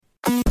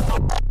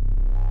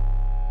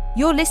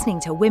You're listening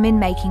to Women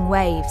Making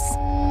Waves.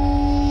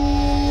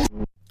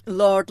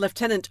 Lord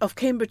Lieutenant of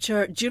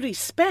Cambridgeshire Julie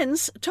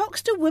Spence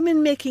talks to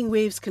Women Making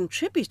Waves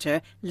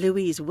contributor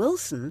Louise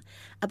Wilson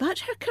about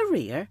her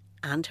career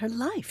and her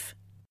life.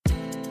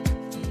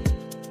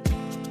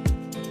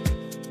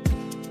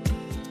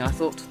 I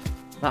thought,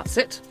 that's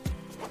it.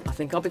 I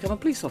think I'll become a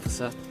police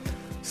officer.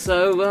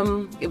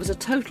 So it was a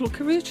total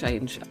career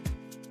change.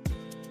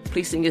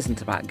 Policing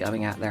isn't about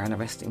going out there and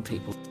arresting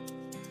people.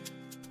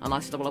 And I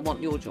said, well, I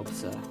want your job,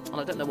 sir. And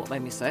I don't know what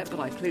made me say it,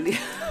 but I clearly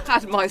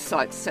had my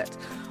sights set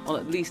on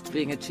at least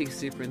being a chief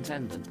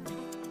superintendent.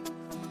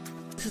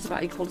 This is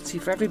about equality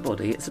for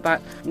everybody. It's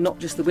about not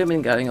just the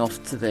women going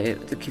off to the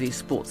kiddies'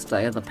 sports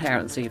day and the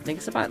parents' evening.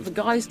 It's about the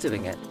guys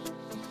doing it.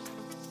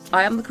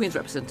 I am the Queen's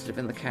representative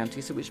in the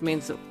county, so which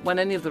means that when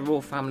any of the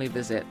royal family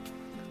visit,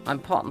 I'm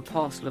part and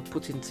parcel of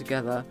putting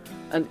together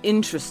an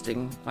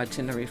interesting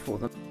itinerary for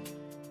them.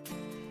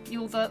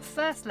 You're the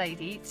first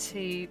lady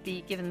to be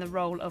given the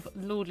role of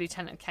Lord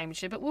Lieutenant of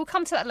Cambridgeshire, but we'll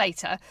come to that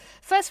later.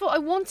 First of all, I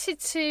wanted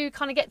to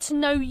kind of get to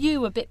know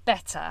you a bit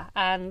better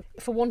and,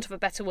 for want of a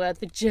better word,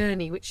 the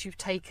journey which you've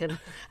taken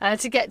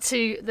to get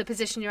to the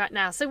position you're at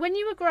now. So when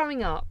you were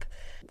growing up,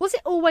 was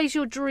it always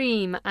your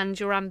dream and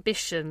your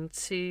ambition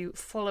to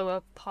follow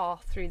a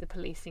path through the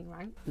policing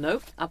rank?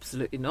 No,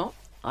 absolutely not.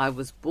 I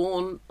was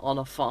born on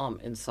a farm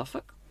in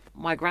Suffolk.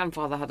 My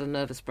grandfather had a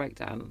nervous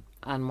breakdown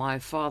and my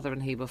father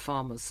and he were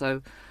farmers,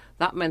 so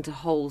that meant a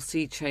whole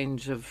sea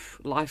change of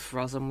life for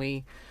us, and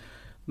we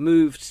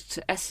moved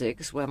to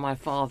Essex where my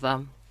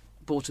father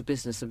bought a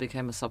business and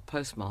became a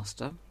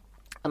sub-postmaster,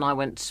 and I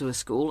went to a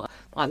school.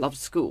 I loved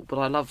school, but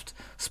I loved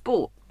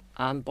sport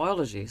and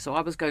biology, so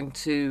I was going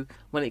to,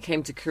 when it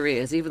came to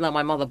careers, even though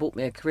my mother bought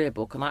me a career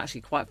book and I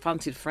actually quite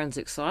fancied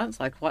forensic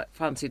science, I quite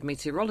fancied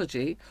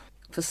meteorology,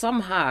 for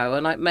somehow,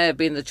 and it may have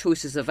been the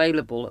choices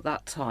available at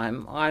that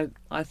time,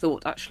 I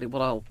thought actually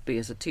what I'll be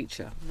is a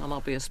teacher, and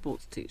I'll be a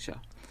sports teacher,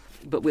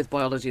 but with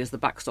biology as the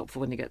backstop for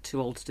when you get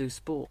too old to do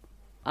sport.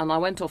 And I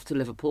went off to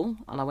Liverpool,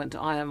 and I went to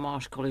Iron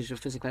Marsh College of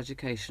Physical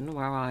Education,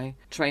 where I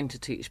trained to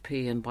teach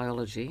PE and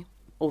biology.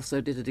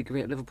 Also did a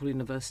degree at Liverpool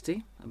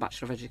University, a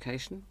Bachelor of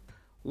Education.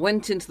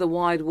 Went into the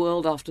wide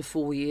world after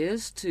 4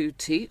 years to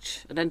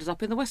teach, and ended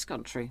up in the West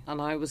Country.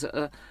 And I was at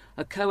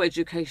a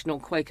co-educational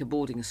Quaker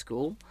boarding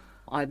school.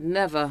 I'd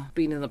never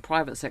been in the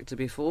private sector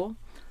before.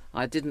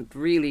 I didn't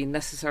really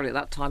necessarily at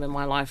that time in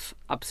my life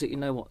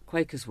absolutely know what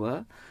Quakers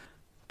were.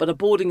 But a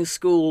boarding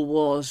school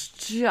was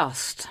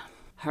just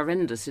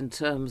horrendous in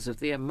terms of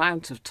the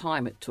amount of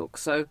time it took.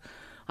 So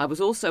I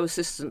was also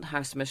assistant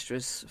house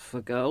mistress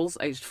for girls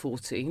aged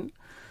 14.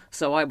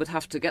 So I would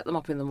have to get them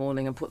up in the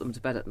morning and put them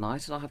to bed at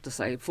night. And I have to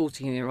say,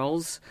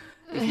 14-year-olds,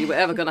 if you were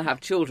ever going to have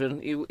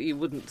children, you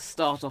wouldn't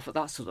start off at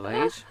that sort of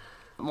age.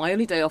 My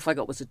only day off I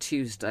got was a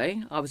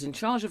Tuesday. I was in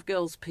charge of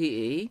girls'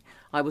 PE.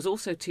 I was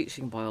also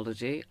teaching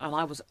biology, and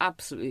I was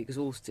absolutely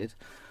exhausted.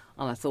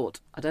 And I thought,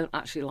 I don't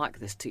actually like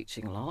this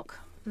teaching lark.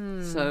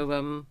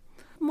 So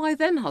my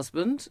then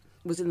husband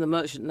was in the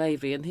Merchant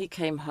Navy, and he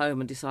came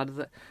home and decided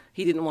that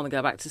he didn't want to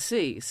go back to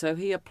sea. So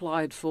he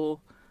applied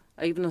for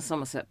Avon and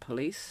Somerset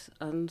Police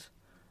and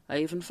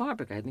Avon Fire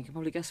Brigade. And you can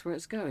probably guess where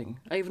it's going.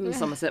 Avon and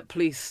Somerset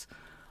Police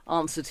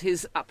answered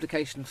his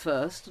application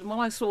first. And when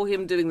I saw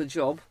him doing the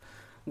job,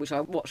 which I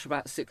watched for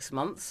about 6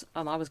 months,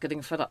 and I was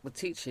getting fed up with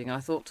teaching,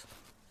 I thought,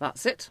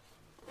 that's it.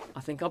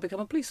 I think I'll become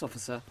a police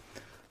officer.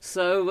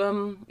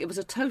 So it was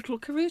a total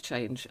career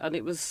change, and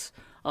it was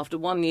after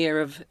 1 year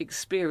of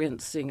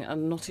experiencing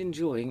and not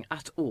enjoying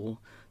at all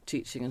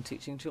teaching and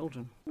teaching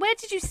children. Where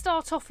did you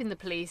start off in the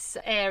police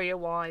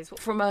area-wise?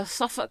 From a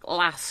Suffolk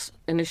lass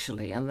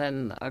initially, and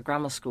then a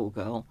grammar school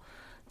girl,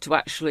 to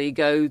actually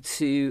go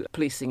to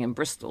policing in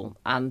Bristol,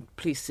 and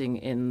policing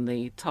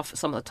in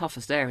some of the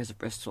toughest areas of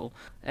Bristol,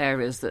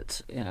 areas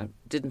that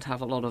didn't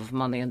have a lot of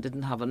money and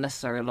didn't have a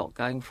necessary lot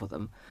going for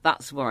them.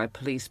 That's where I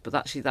policed, but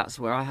actually that's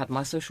where I had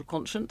my social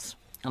conscience.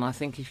 And I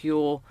think if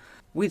you're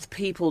with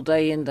people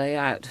day in, day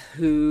out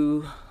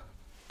who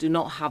do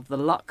not have the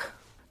luck,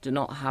 do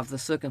not have the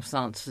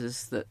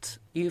circumstances that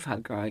you've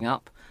had growing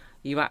up,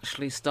 you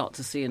actually start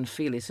to see and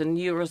feel it. And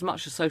you're as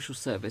much a social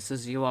service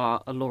as you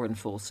are a law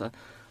enforcer.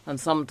 And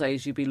some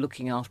days you'd be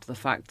looking after the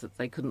fact that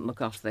they couldn't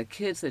look after their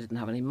kids, they didn't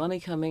have any money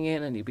coming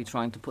in, and you'd be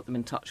trying to put them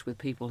in touch with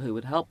people who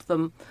would help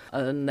them.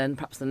 And then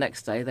perhaps the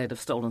next day they'd have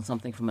stolen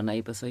something from a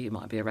neighbour, so you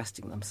might be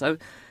arresting them. So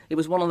it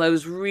was one of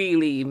those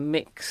really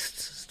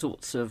mixed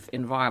sorts of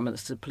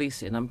environments to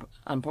police in,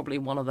 and probably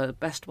one of the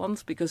best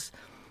ones, because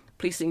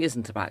policing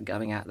isn't about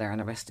going out there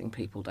and arresting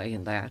people day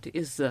in, day out. It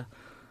is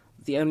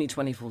the only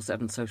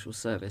 24/7 social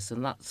service,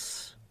 and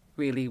that's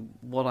really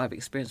what I've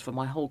experienced for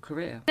my whole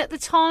career. At the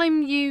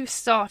time you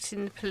started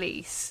in the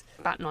police,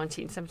 about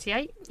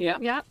 1978.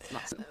 Yeah.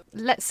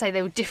 Let's say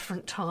they were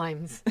different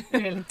times,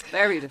 really.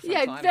 Very different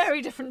times. Yeah,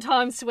 very different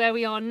times to where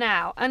we are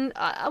now. And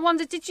I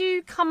wonder, did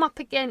you come up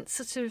against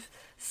sort of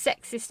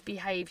sexist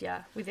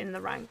behaviour within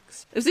the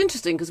ranks? It was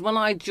interesting because when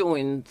I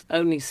joined,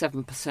 only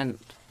 7%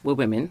 were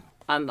women,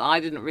 and I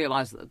didn't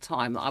realise at the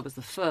time that I was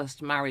the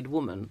first married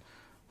woman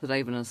that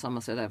Avon and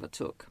Somerset ever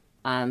took.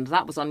 And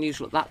that was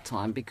unusual at that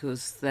time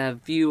because their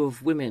view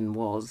of women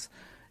was,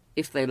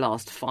 if they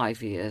last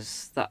 5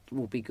 years, that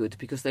will be good,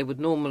 because they would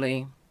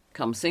normally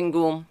come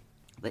single,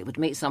 they would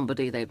meet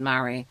somebody, they'd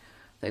marry,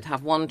 they'd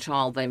have one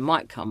child, they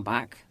might come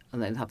back,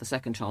 and they'd have the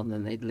second child, and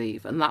then they'd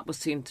leave. And that was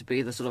seemed to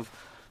be the sort of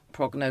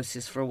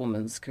prognosis for a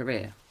woman's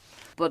career.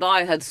 But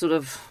I had sort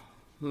of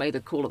made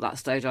a call at that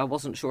stage. I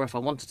wasn't sure if I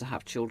wanted to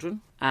have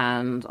children,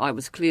 and I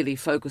was clearly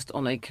focused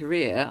on a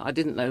career. I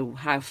didn't know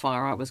how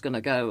far I was going to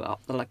go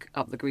up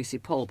the greasy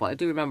pole, but I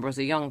do remember as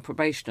a young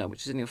probationer,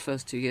 which is in your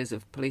first 2 years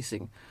of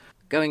policing,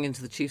 going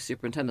into the chief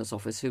superintendent's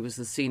office, who was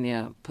the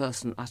senior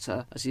person at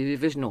a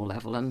divisional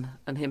level,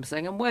 and him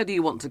saying, "And where do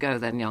you want to go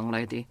then, young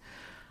lady?"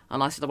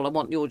 And I said, "Well, I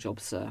want your job,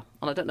 sir."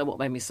 And I don't know what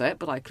made me say it,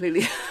 but I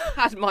clearly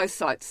had my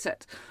sights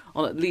set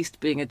on at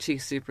least being a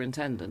chief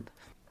superintendent.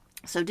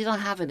 So did I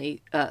have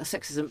any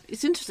sexism?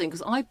 It's interesting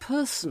because I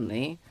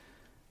personally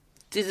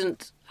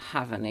didn't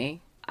have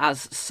any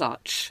as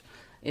such,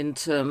 in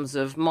terms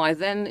of my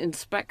then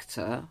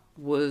inspector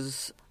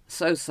was,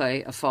 so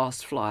say, a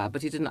fast flyer,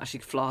 but he didn't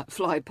actually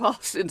fly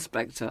past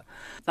inspector.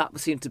 That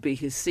seemed to be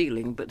his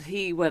ceiling, but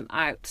he went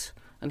out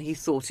and he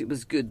thought it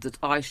was good that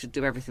I should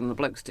do everything the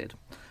blokes did.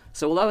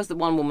 So although I was the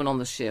one woman on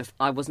the shift,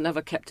 I was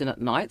never kept in at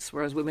nights,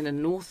 whereas women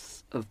in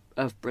north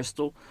of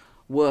Bristol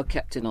were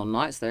kept in on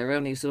nights. They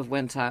only sort of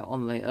went out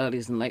on the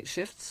earlies and late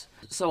shifts.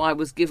 So I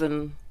was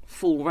given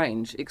full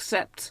range,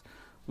 except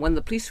when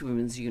the police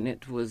women's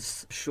unit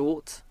was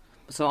short.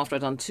 So after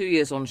I'd done 2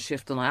 years on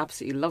shift and I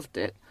absolutely loved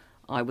it,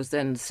 I was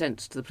then sent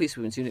to the police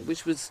women's unit,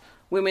 which was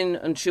women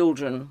and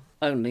children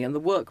only, and the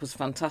work was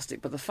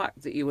fantastic. But the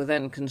fact that you were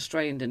then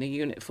constrained in a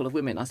unit full of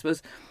women, I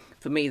suppose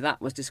for me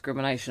that was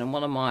discrimination. And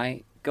one of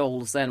my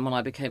goals then, when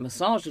I became a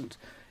sergeant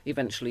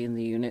eventually in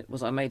the unit,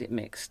 was I made it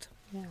mixed.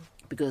 Yeah.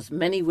 Because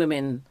many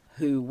women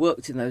who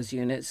worked in those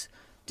units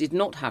did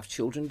not have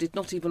children, did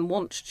not even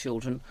want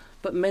children,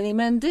 but many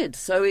men did.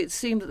 So it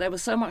seemed that there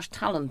was so much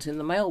talent in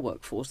the male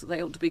workforce that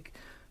we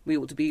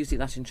ought to be using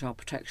that in child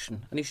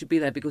protection. And you should be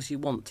there because you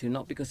want to,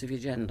 not because of your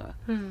gender.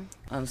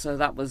 And so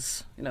that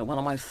was, one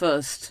of my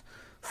first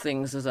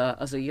things as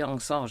a young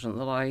sergeant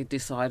that I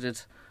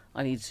decided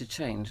I needed to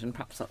change. And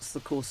perhaps that's the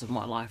course of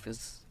my life,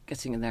 is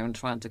getting in there and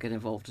trying to get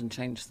involved and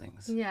change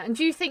things. Yeah, and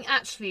do you think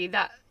actually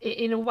that,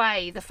 in a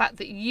way, the fact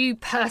that you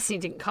personally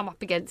didn't come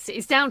up against it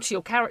is down to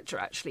your character,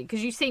 actually?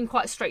 Because you seem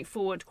quite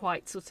straightforward,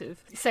 quite sort of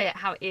say it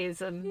how it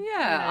is. And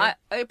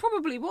it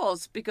probably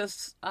was,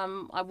 because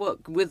I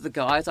worked with the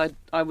guys.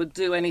 I would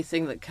do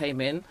anything that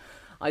came in.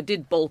 I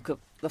did bulk up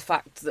the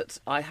fact that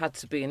I had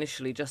to be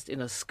initially just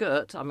in a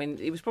skirt. I mean,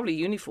 it was probably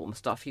uniform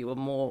stuff you were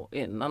more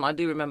in. And I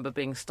do remember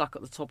being stuck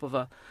at the top of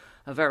a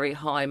very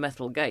high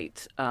metal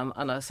gate,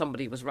 and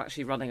somebody was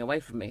actually running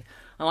away from me,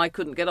 and I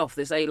couldn't get off.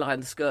 This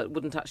A-line skirt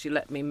wouldn't actually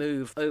let me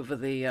move over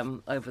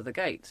the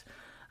gate.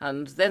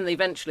 And then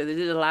eventually they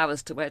did allow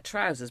us to wear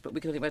trousers, but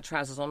we could only wear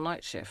trousers on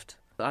night shift.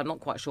 I'm not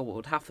quite sure what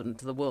would happen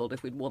to the world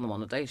if we'd worn them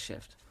on a day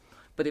shift.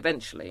 But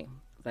eventually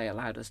they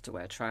allowed us to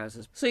wear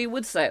trousers. So you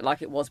would say it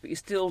like it was, but you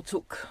still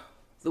took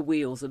the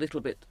wheels a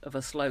little bit of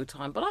a slow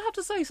time. But I have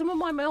to say, some of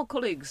my male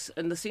colleagues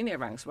in the senior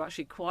ranks were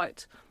actually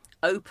quite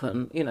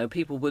open.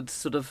 People would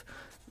sort of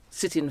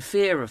sit in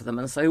fear of them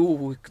and say, "Oh,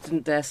 we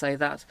didn't dare say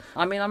that."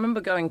 I mean, I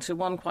remember going to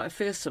one quite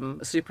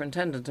fearsome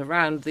superintendent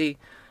around we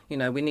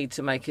need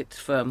to make it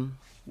for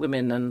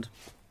women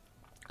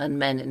and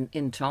men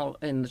in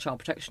the child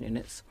protection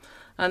units,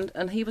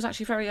 and he was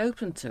actually very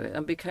open to it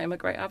and became a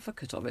great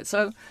advocate of it.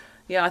 So,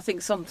 yeah, I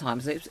think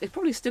sometimes it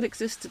probably still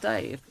exists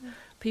today.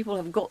 People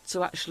have got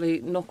to actually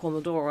knock on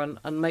the door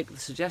and make the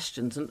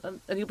suggestions, and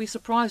you'll be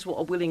surprised what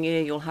a willing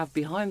ear you'll have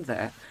behind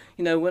there.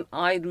 When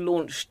I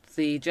launched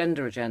the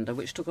gender agenda,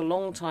 which took a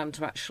long time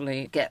to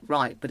actually get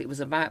right, but it was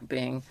about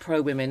being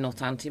pro-women,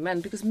 not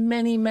anti-men, because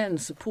many men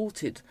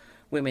supported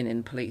women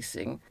in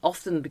policing,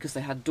 often because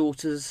they had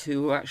daughters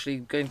who were actually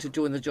going to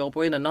join the job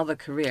or in another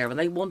career, and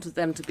they wanted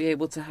them to be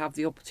able to have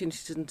the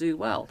opportunity to do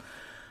well.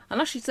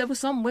 And actually, there were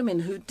some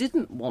women who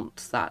didn't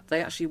want that.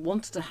 They actually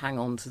wanted to hang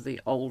on to the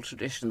old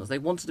traditions. They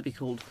wanted to be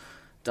called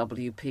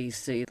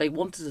WPC. They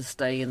wanted to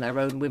stay in their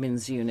own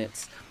women's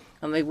units.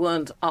 And they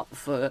weren't up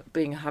for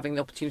having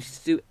the opportunity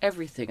to do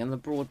everything in the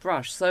broad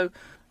brush. So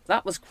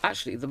that was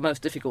actually the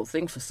most difficult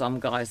thing for some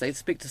guys. They'd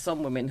speak to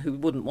some women who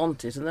wouldn't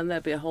want it, and then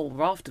there'd be a whole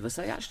raft of us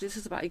say, actually, this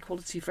is about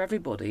equality for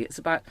everybody. It's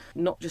about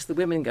not just the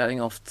women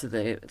going off to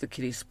the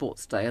kiddies'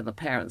 sports day and the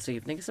parents'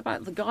 evening. It's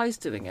about the guys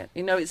doing it.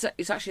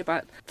 It's actually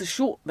about the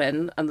short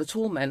men and the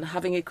tall men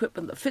having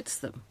equipment that fits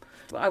them.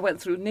 I went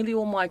through nearly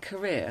all my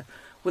career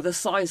with a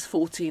size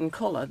 14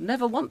 collar.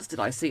 Never once did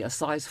I see a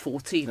size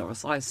 14 or a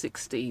size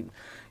 16,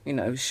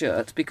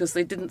 shirt, because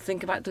they didn't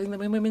think about doing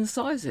them in women's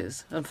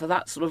sizes. And for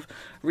that sort of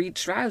reed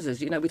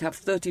trousers, we'd have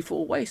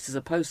 34 waist as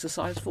opposed to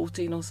size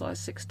 14 or size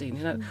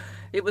 16.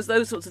 It was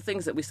those sorts of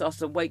things that we started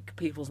to wake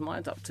people's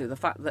mind up to. The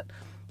fact that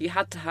you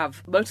had to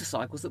have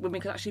motorcycles that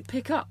women could actually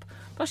pick up.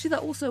 But actually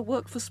that also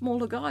worked for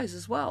smaller guys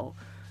as well.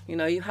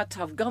 You had to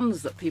have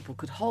guns that people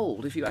could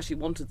hold if you actually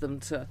wanted them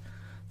to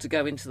to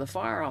go into the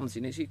firearms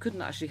units. You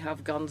couldn't actually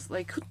have guns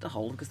they couldn't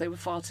hold because they were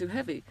far too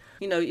heavy.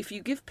 You know, if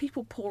you give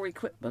people poor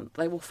equipment,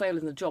 they will fail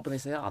in the job, and they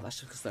say, that's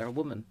just because they're a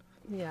woman.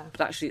 Yeah.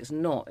 But actually it's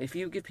not. If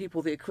you give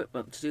people the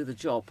equipment to do the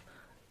job,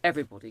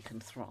 everybody can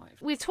thrive.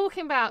 We're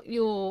talking about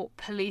your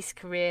police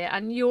career,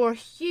 and you're a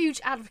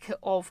huge advocate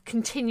of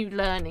continued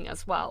learning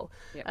as well.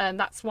 Yep.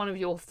 That's one of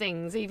your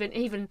things,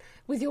 even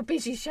with your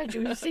busy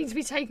schedule, you seem to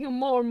be taking on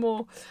more and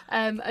more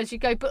as you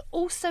go. But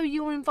also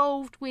you're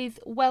involved with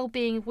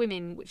Wellbeing of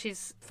Women, which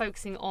is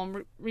focusing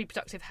on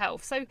reproductive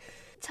health. So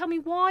tell me,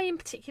 why in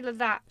particular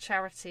that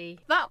charity?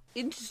 That,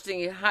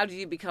 interestingly, how did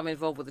you become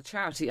involved with the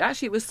charity?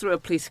 Actually, it was through a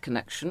police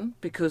connection,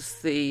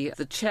 because the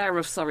chair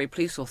of Surrey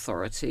Police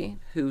Authority,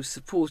 who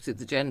supported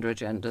the gender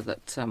agenda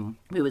that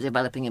we were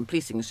developing in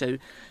policing, so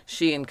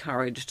she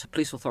encouraged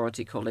police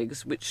authority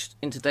colleagues, which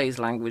in today's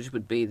language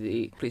would be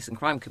the police and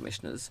crime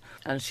commissioners,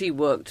 and she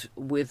worked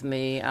with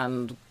me,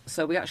 and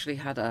so we actually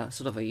had a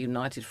sort of a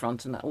united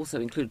front, and that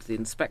also included the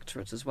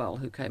inspectorate as well,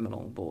 who came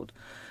along board.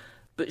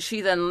 But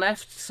she then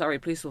left Surrey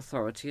Police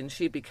Authority and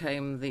she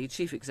became the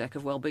chief exec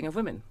of Wellbeing of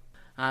Women.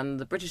 And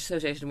the British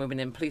Association of Women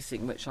in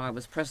Policing, which I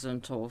was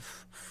president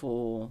of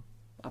for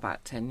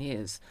about 10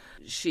 years,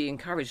 she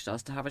encouraged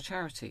us to have a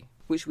charity,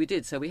 which we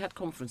did. So we had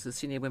conferences,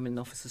 senior women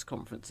officers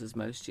conferences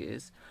most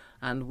years,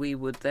 and we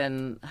would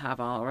then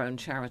have our own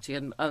charity.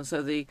 And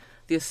so the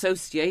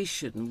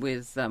association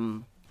with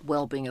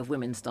Wellbeing of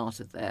Women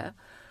started there.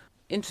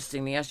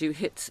 Interestingly, as you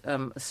hit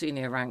a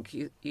senior rank,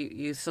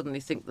 you suddenly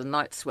think the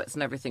night sweats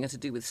and everything are to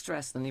do with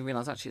stress, then you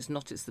realise actually it's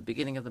not, it's the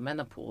beginning of the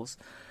menopause.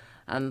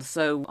 And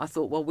so I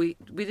thought, well, we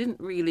didn't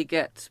really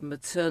get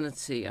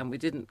maternity and we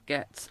didn't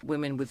get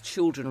women with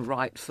children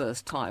right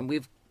first time.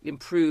 We've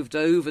improved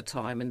over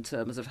time in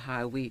terms of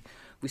how we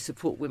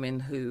support women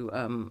who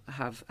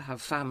have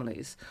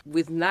families.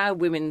 With now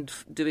women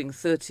doing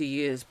 30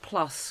 years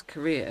plus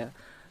career,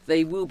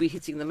 they will be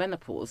hitting the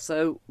menopause.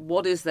 So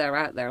what is there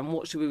out there, and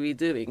what should we be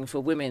doing for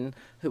women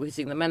who are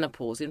hitting the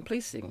menopause in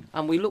policing?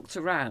 And we looked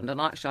around, and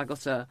actually I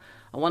got a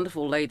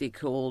wonderful lady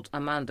called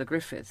Amanda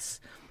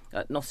Griffiths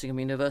at Nottingham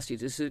University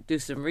to do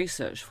some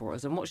research for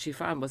us. And what she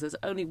found was there's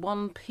only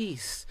one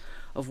piece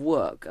of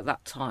work at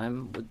that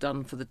time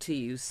done for the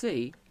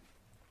TUC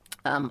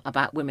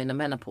about women and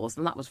menopause,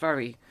 and that was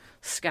very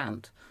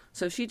scant.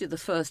 So she did the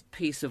first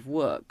piece of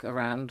work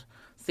around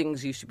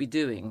things you should be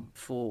doing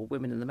for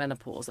women in the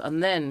menopause.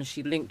 And then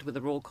she linked with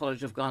the Royal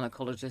College of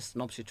Gynecologists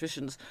and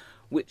Obstetricians,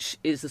 which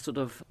is the sort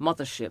of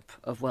mothership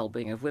of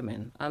Wellbeing of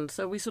Women. And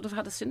so we sort of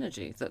had a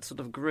synergy that sort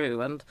of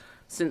grew. And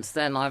since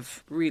then,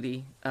 I've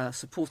really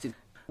supported.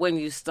 When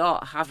you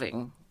start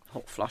having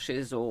hot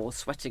flushes or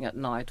sweating at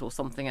night or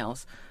something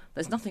else,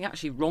 there's nothing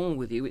actually wrong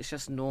with you. It's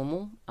just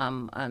normal.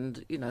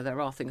 And, you know, there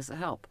are things that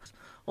help.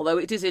 Although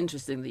it is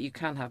interesting that you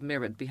can have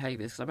mirrored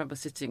behaviours. I remember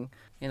sitting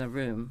in a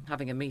room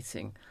having a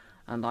meeting,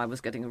 and I was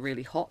getting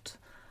really hot,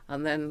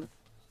 and then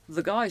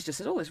the guys just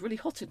said, it's really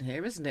hot in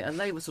here, isn't it? And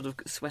they were sort of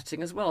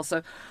sweating as well.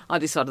 So I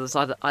decided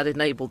that I'd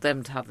enabled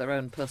them to have their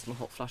own personal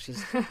hot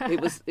flushes.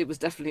 It was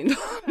definitely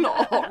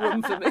not a hot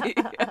room for me.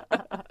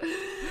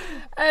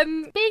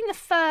 Being the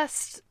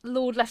first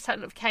Lord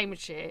Lieutenant of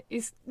Cambridgeshire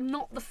is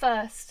not the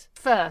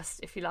first,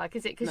 if you like,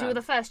 is it? Because No. you were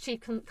the first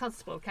Chief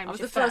Constable of I was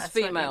Cambridgeshire. the first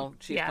weren't female you?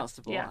 Chief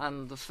Constable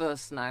and the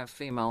first now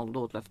female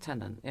Lord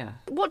Lieutenant, yeah.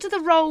 What do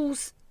the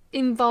roles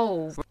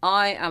involve?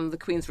 I am the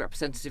Queen's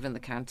representative in the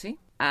county.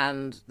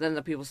 And then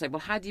the people say, well,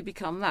 how do you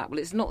become that? Well,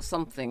 it's not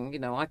something, you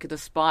know, I could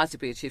aspire to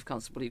be a Chief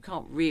Constable. You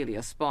can't really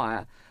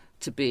aspire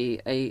to be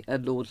a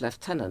Lord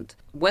Lieutenant.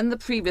 When the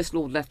previous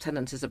Lord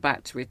Lieutenant is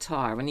about to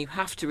retire, and you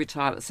have to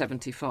retire at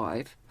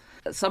 75,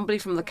 somebody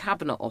from the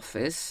Cabinet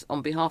Office,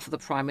 on behalf of the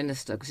Prime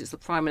Minister, because it's the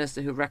Prime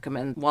Minister who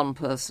recommends one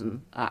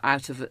person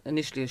out of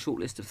initially a short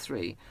list of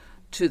 3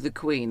 to the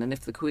Queen. And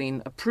if the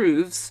Queen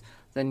approves,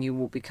 then you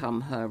will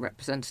become her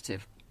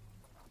representative.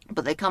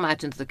 But they come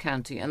out into the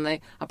county and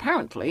they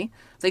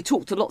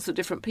talk to lots of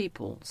different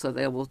people. So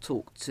they will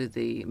talk to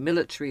the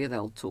military,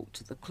 they'll talk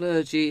to the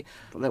clergy,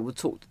 they will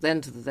talk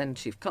then to the then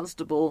Chief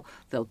Constable,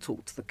 they'll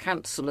talk to the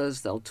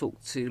councillors, they'll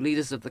talk to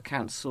leaders of the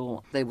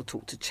council, they will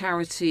talk to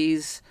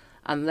charities,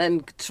 and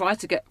then try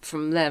to get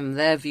from them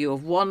their view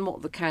of, one,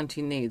 what the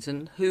county needs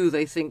and who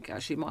they think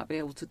actually might be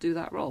able to do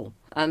that role.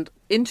 And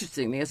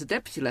interestingly, as a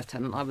Deputy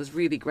Lieutenant, I was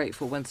really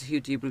grateful when Sir Hugh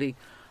Jubilee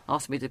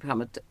asked me to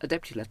become a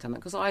Deputy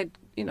Lieutenant, because I'd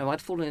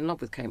fallen in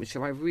love with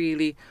Cambridgeshire. I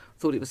really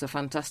thought it was a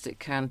fantastic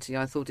county.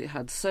 I thought it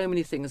had so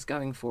many things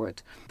going for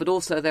it. But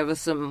also there were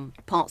some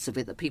parts of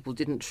it that people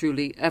didn't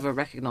truly ever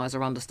recognise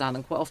or understand.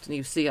 And quite often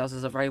you see us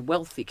as a very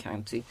wealthy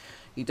county.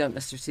 You don't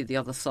necessarily see the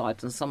other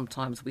side. And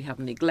sometimes we have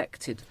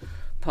neglected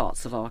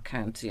parts of our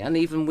county. And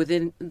even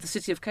within the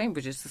city of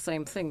Cambridge, it's the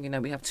same thing. You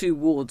know, we have 2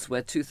 wards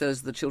where 2/3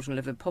 of the children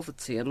live in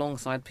poverty,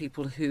 alongside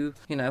people who,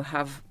 you know,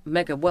 have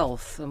mega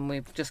wealth. And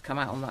we've just come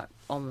out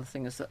on the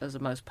thing as the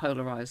most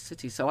polarised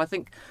city. So I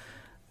think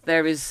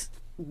there is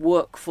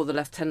work for the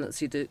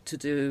lieutenancy to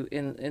do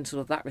in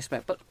sort of that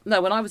respect. But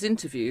no, when I was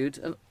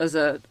interviewed as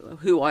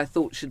who I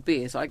thought should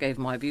be it, I gave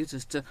my views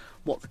as to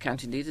what the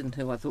county needed and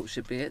who I thought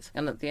should be it.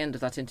 And at the end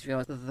of that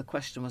interview, the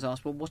question was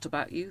asked, well, what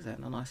about you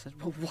then? And I said,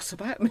 well, what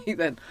about me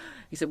then?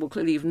 He said, well,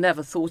 clearly you've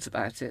never thought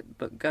about it,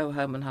 but go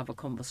home and have a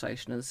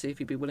conversation and see if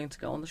you'd be willing to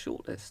go on the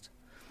shortlist.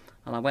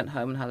 And I went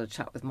home and had a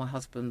chat with my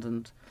husband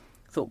and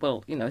thought,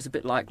 well, it's a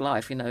bit like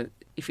life,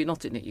 if you're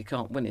not in it, you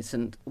can't win it,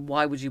 and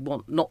why would you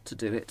want not to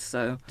do it?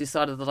 So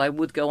decided that I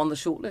would go on the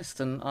shortlist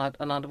and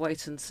I'd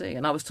wait and see.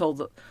 And I was told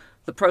that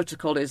the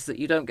protocol is that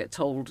you don't get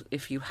told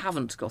if you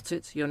haven't got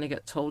it, you only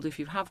get told if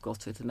you have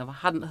got it. And if I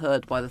hadn't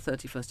heard by the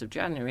 31st of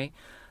January,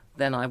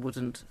 then I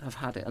wouldn't have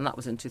had it. And that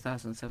was in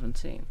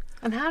 2017.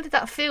 And how did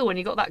that feel when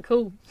you got that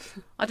call?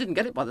 I didn't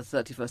get it by the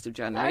 31st of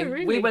January. Oh,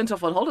 really? We went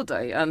off on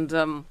holiday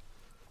and...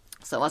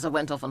 So as I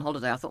went off on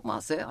holiday, I thought, well,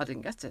 that's it, I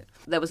didn't get it.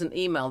 There was an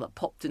email that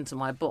popped into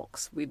my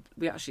box. We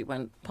actually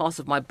went, part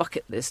of my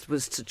bucket list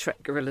was to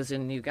trek gorillas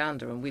in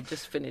Uganda, and we'd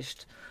just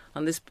finished.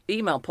 And this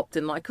email popped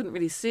in, and I couldn't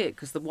really see it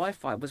because the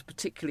Wi-Fi was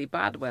particularly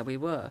bad where we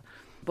were.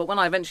 But when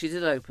I eventually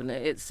did open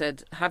it, it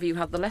said, have you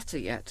had the letter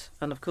yet?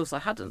 And of course I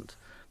hadn't.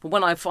 But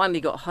when I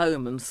finally got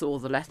home and saw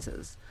the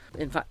letters,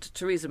 in fact,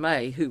 Theresa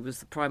May, who was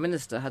the Prime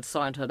Minister, had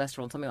signed her letter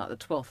on something like the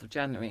 12th of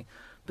January.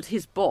 But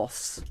his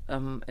boss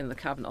in the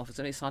Cabinet Office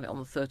only signed it on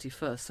the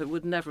 31st, so it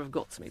would never have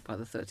got to me by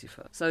the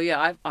 31st. So,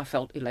 yeah, I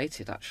felt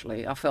elated,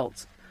 actually. I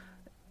felt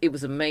it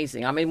was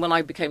amazing. I mean, when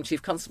I became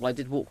Chief Constable, I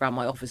did walk around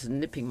my office and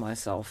nipping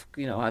myself.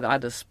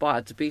 I'd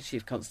aspired to be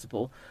Chief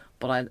Constable,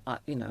 but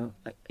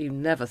you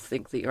never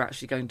think that you're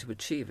actually going to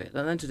achieve it.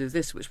 And then to do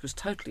this, which was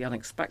totally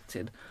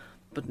unexpected,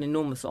 but an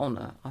enormous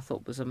honour, I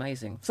thought was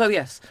amazing. So,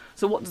 yes,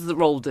 so what does the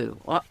role do?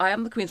 I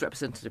am the Queen's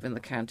representative in the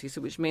county, so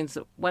which means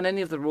that when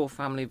any of the royal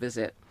family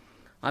visit,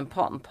 I'm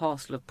part and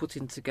parcel of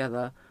putting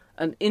together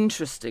an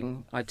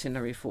interesting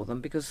itinerary for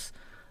them, because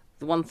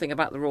the one thing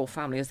about the royal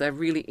family is they're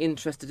really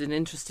interested in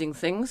interesting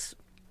things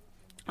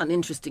and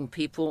interesting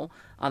people,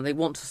 and they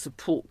want to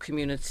support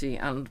community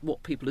and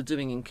what people are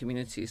doing in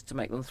communities to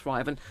make them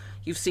thrive. And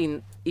you've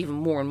seen even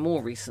more and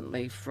more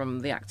recently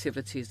from the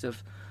activities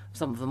of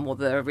some of them what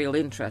their real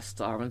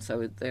interests are, and so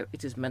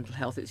it is mental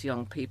health, it's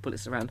young people,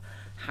 it's around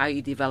how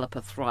you develop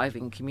a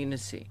thriving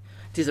community.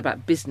 It is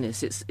about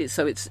business.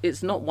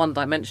 It's not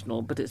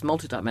one-dimensional, but it's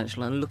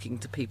multidimensional and looking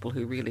to people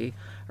who really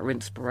are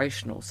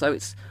inspirational. So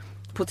it's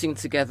helping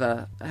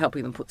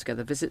them put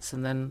together visits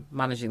and then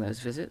managing those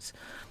visits.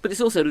 But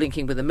it's also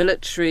linking with the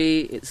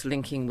military, it's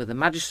linking with the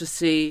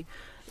magistracy,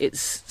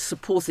 it's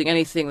supporting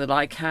anything that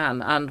I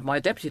can, and my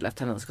deputy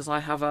lieutenants, because I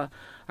have a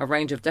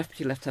range of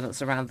deputy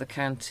lieutenants around the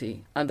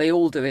county, and they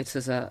all do it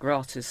as a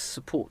gratis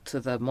support to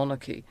the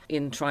monarchy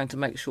in trying to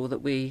make sure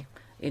that we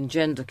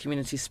engender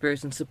community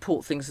spirit and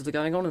support things that are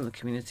going on in the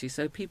community,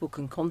 so people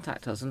can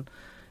contact us, and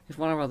if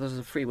one or others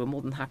are free, we're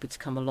more than happy to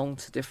come along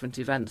to different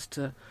events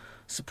to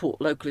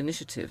support local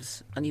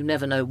initiatives. And you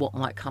never know what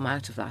might come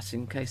out of that.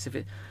 In case if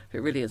it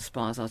really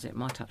inspires us, it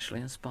might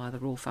actually inspire the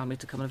royal family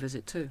to come and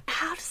visit too.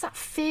 How does that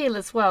feel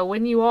as well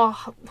when you are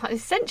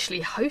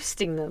essentially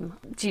hosting them?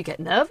 Do you get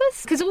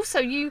nervous? Because also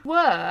you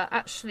were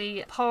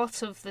actually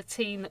part of the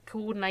team that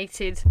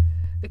coordinated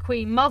the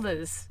Queen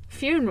Mother's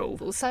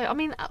funeral. So, I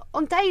mean,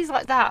 on days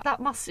like that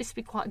must just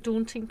be quite a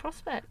daunting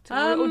prospect.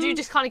 Or do you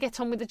just kind of get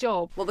on with the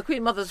job? Well, the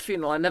Queen Mother's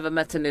funeral, I never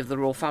met any of the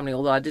royal family,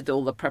 although I did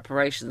all the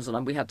preparations,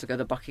 and we had to go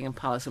to Buckingham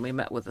Palace and we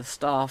met with the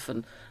staff,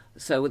 and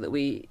so that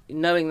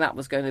knowing that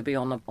was going to be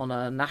on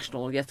a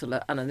national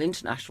and an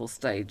international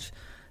stage,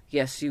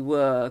 yes, you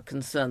were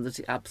concerned that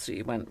it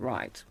absolutely went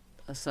right.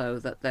 So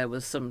that there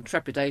was some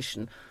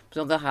trepidation.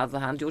 But on the other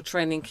hand, your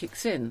training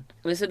kicks in.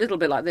 And it's a little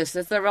bit like this.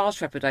 There are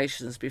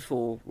trepidations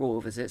before royal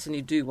visits, and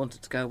you do want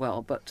it to go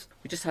well. But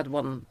we just had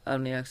one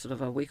only a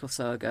week or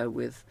so ago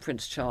with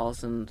Prince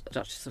Charles and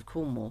Duchess of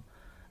Cornwall.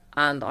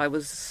 And I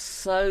was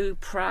so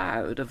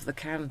proud of the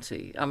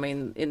county. I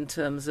mean, in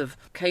terms of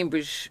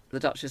Cambridge, the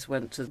Duchess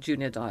went to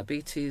junior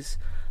diabetes,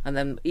 and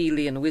then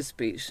Ely and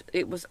Wisbech.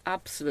 It was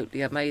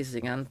absolutely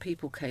amazing, and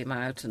people came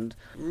out and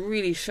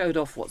really showed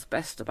off what's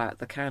best about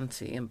the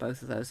county in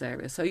both of those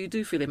areas. So you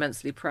do feel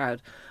immensely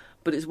proud,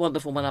 but it's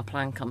wonderful when a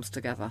plan comes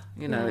together.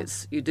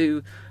 You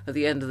do, at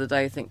the end of the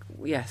day, think,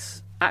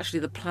 yes, actually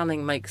the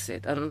planning makes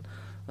it. And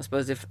I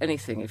suppose if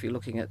anything, if you're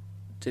looking at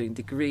doing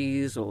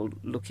degrees or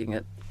looking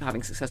at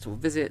having successful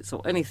visits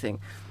or anything,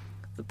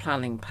 the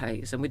planning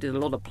pays. And we did a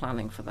lot of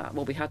planning for that.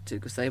 Well, we had to,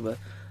 because they were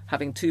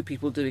having two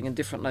people doing in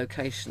different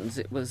locations.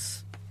 It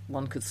was,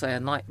 one could say, a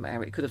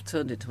nightmare. It could have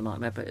turned into a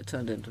nightmare, but it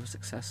turned into a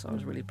success, so I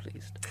was really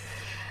pleased.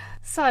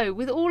 So,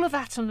 with all of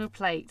that on your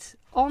plate,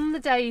 on the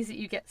days that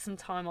you get some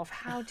time off,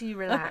 how do you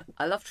relax?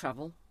 I love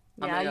travel.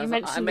 You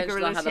mentioned the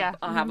gorillas,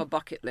 I have a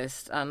bucket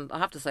list, and I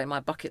have to say my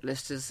bucket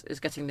list is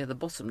getting near the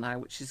bottom now,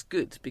 which is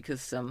good,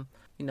 because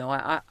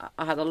I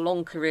had a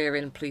long career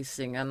in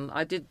policing, and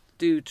I did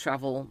do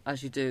travel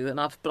as you do,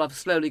 but I've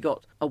slowly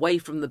got away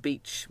from the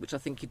beach, which I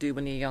think you do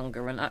when you're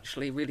younger, and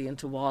actually really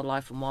into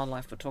wildlife and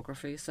wildlife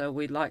photography. So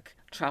we like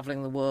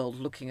travelling the world,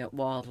 looking at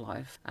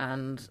wildlife,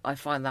 and I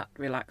find that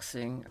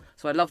relaxing.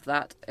 So I love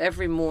that.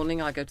 Every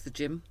morning I go to the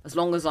gym, as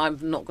long as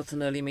I've not got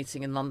an early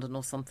meeting in London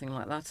or something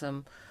like that.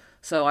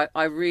 So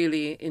I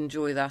really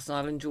enjoy that, and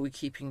I'll enjoy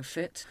keeping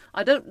fit.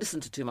 I don't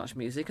listen to too much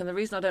music, and the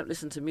reason I don't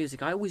listen to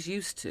music, I always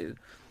used to,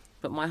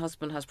 but my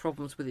husband has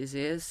problems with his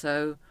ears,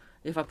 so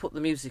if I put the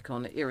music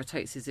on, it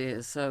irritates his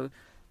ears. So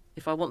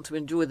if I want to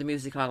enjoy the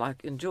music I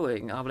like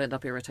enjoying, I will end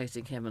up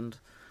irritating him, and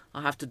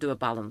I have to do a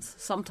balance.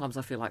 Sometimes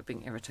I feel like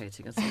being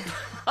irritating, and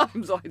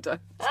sometimes I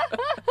don't.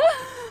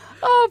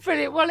 Oh,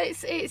 brilliant. Well,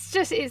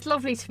 it's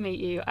lovely to meet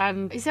you.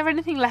 And is there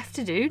anything left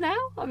to do now?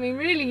 I mean,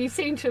 really, you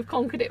seem to have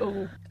conquered it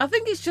all. I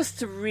think it's just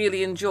to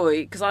really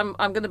enjoy, because I'm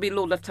going to be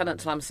Lord Lieutenant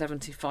till I'm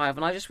 75,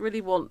 and I just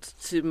really want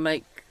to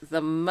make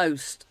the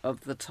most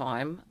of the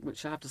time,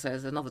 which I have to say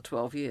is another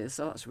 12 years,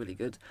 so that's really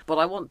good. But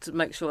I want to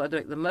make sure I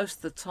make the most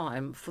of the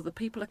time for the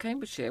people of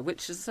Cambridgeshire,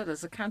 which, as I said,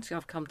 is a county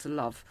I've come to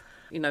love.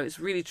 You know,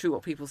 it's really true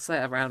what people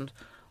say around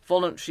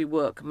voluntary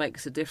work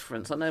makes a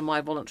difference. I know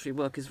my voluntary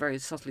work is very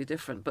subtly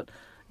different, but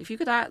if you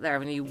get out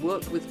there and you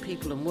work with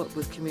people and work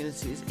with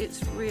communities,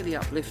 it's really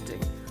uplifting.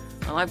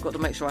 And I've got to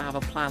make sure I have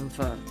a plan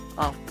for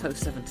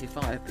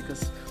post-75,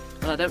 because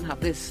when I don't have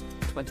this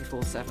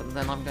 24/7,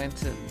 then I'm going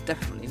to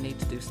definitely need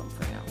to do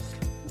something else.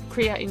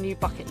 Create a new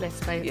bucket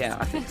list, babe. Yeah,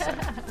 I think so.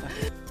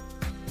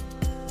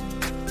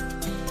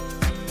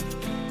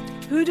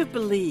 Who'd have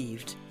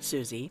believed,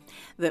 Susie,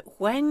 that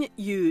when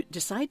you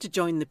decide to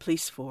join the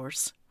police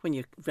force, when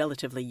you're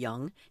relatively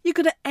young, you're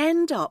going to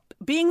end up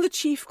being the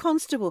chief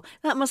constable?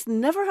 That must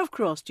never have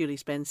crossed Julie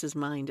Spence's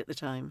mind at the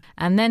time.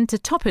 And then to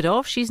top it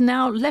off, she's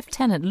now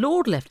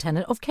Lord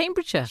Lieutenant of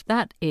Cambridgeshire.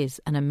 That is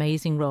an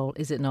amazing role,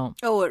 is it not?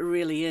 Oh, it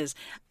really is.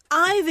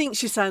 I think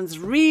she sounds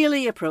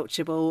really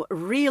approachable,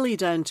 really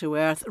down to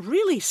earth,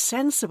 really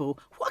sensible.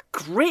 What a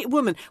great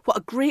woman. What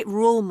a great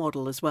role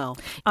model as well.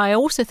 I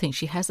also think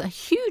she has a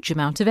huge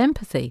amount of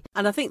empathy.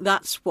 And I think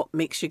that's what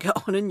makes you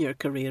get on in your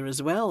career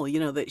as well. You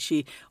know, that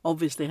she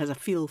obviously has a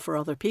feel for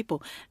other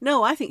people.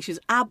 No, I think she's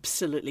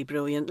absolutely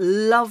brilliant.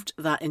 Loved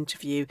that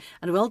interview.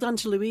 And well done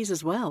to Louise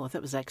as well. I thought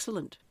it was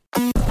excellent.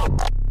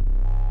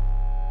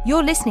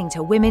 You're listening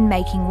to Women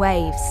Making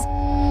Waves.